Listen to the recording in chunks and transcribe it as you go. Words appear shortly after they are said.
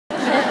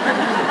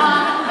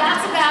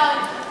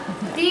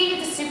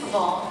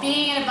capable,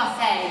 being in a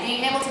buffet,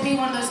 being able to be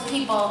one of those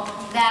people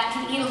that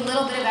can eat a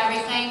little bit of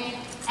everything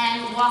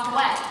and walk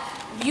away.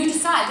 You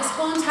decide. This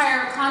whole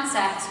entire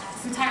concept,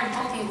 this entire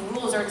book, these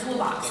rules are a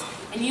toolbox,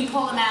 and you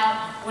pull them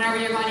out whenever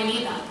you're going to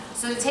need them.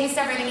 So the taste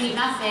everything, eat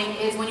nothing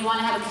is when you want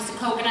to have a piece of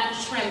coconut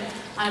shrimp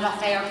on a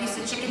buffet or a piece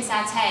of chicken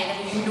satay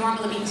that you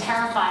normally be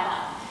terrified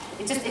of.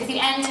 It's the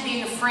end to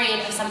being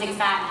afraid of something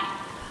fattening.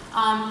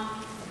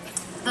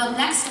 The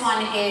next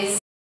one is